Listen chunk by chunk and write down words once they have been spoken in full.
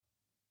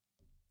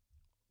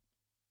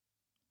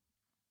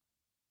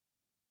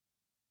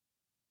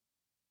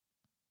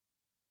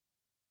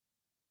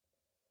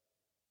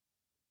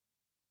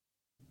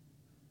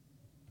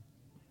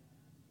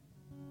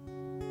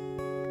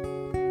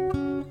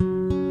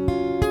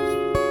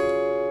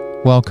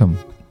Welcome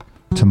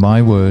to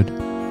My Word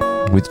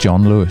with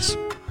John Lewis.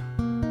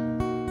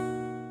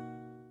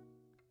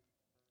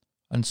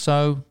 And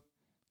so,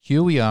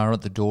 here we are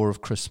at the door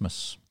of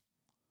Christmas,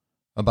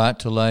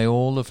 about to lay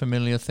all the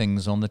familiar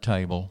things on the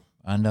table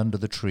and under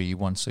the tree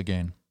once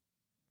again.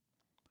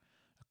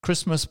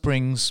 Christmas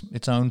brings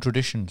its own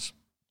traditions,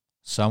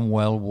 some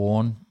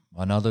well-worn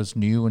and others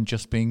new and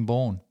just being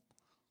born.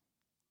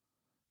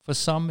 For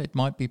some it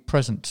might be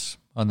presents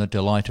and the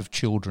delight of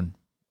children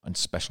and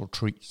special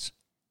treats.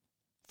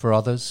 For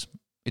others,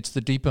 it's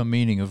the deeper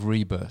meaning of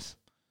rebirth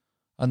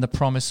and the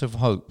promise of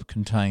hope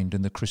contained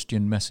in the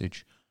Christian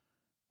message,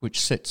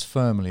 which sits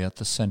firmly at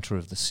the centre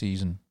of the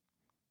season.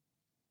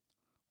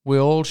 We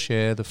all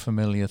share the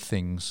familiar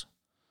things: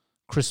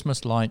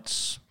 Christmas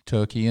lights,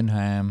 turkey and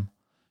ham,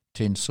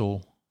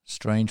 tinsel,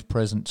 strange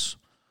presents,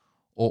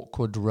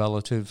 awkward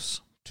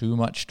relatives, too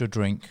much to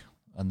drink,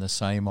 and the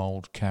same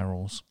old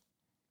carols.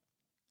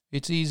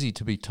 It's easy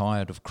to be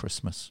tired of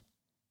Christmas.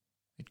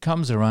 It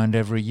comes around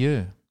every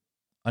year,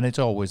 and it's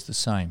always the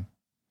same.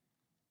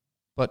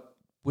 But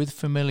with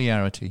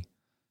familiarity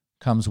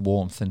comes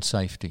warmth and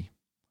safety.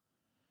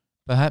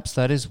 Perhaps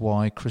that is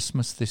why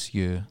Christmas this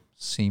year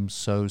seems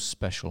so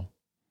special.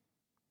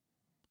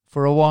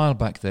 For a while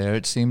back there,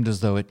 it seemed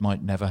as though it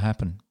might never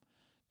happen.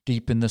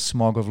 Deep in the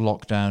smog of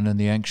lockdown and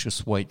the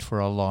anxious wait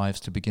for our lives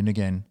to begin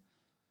again,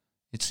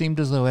 it seemed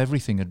as though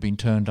everything had been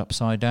turned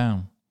upside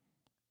down,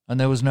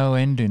 and there was no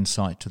end in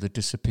sight to the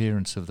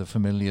disappearance of the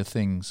familiar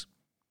things.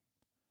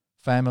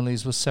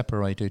 Families were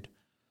separated,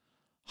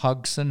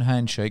 hugs and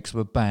handshakes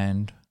were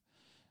banned,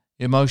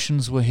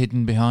 emotions were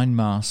hidden behind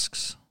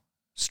masks,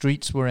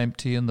 streets were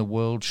empty and the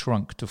world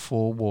shrunk to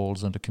four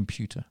walls and a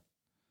computer.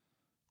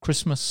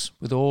 Christmas,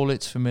 with all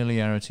its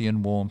familiarity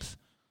and warmth,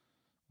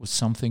 was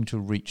something to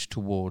reach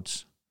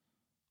towards,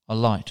 a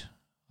light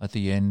at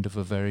the end of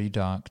a very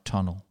dark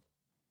tunnel.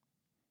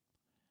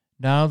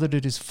 Now that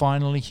it is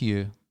finally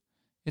here,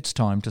 it's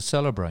time to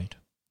celebrate.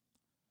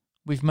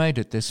 We've made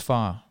it this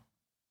far,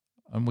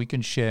 and we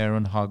can share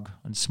and hug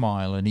and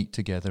smile and eat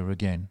together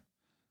again.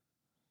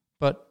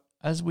 But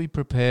as we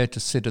prepare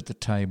to sit at the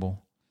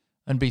table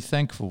and be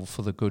thankful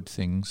for the good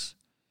things,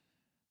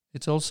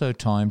 it's also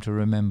time to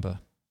remember.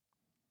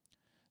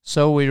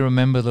 So we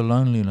remember the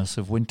loneliness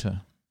of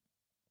winter,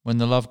 when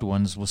the loved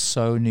ones were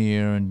so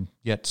near and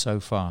yet so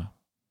far.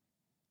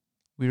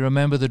 We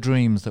remember the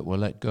dreams that were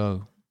let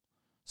go,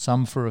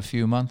 some for a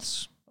few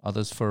months,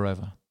 others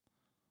forever.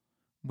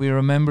 We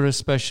remember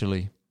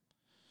especially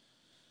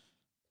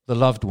the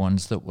loved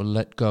ones that were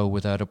let go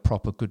without a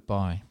proper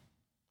goodbye.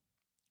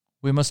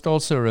 We must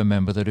also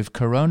remember that if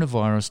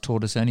coronavirus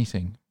taught us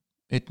anything,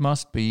 it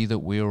must be that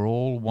we are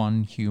all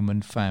one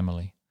human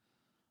family,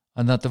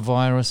 and that the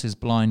virus is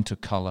blind to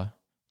colour,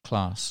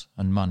 class,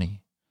 and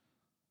money.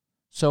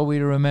 So we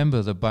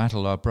remember the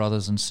battle our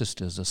brothers and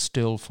sisters are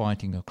still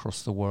fighting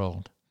across the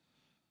world,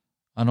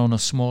 and on a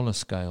smaller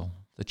scale,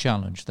 the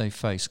challenge they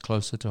face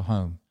closer to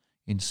home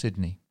in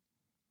Sydney.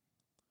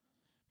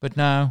 But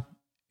now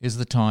is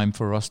the time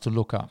for us to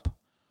look up,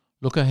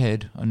 look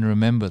ahead, and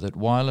remember that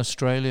while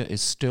Australia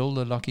is still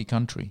the lucky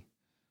country,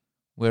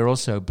 we're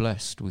also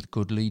blessed with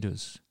good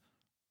leaders,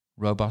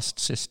 robust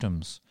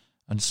systems,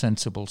 and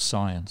sensible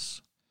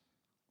science.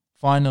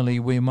 Finally,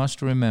 we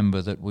must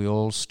remember that we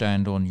all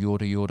stand on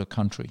Yorta Yorta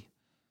country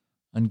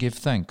and give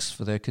thanks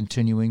for their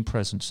continuing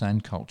presence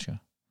and culture.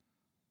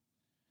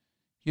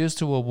 Here's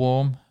to a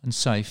warm and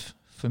safe,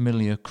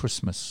 familiar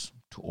Christmas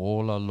to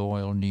all our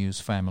loyal News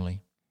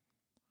family.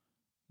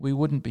 We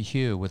wouldn't be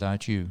here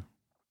without you.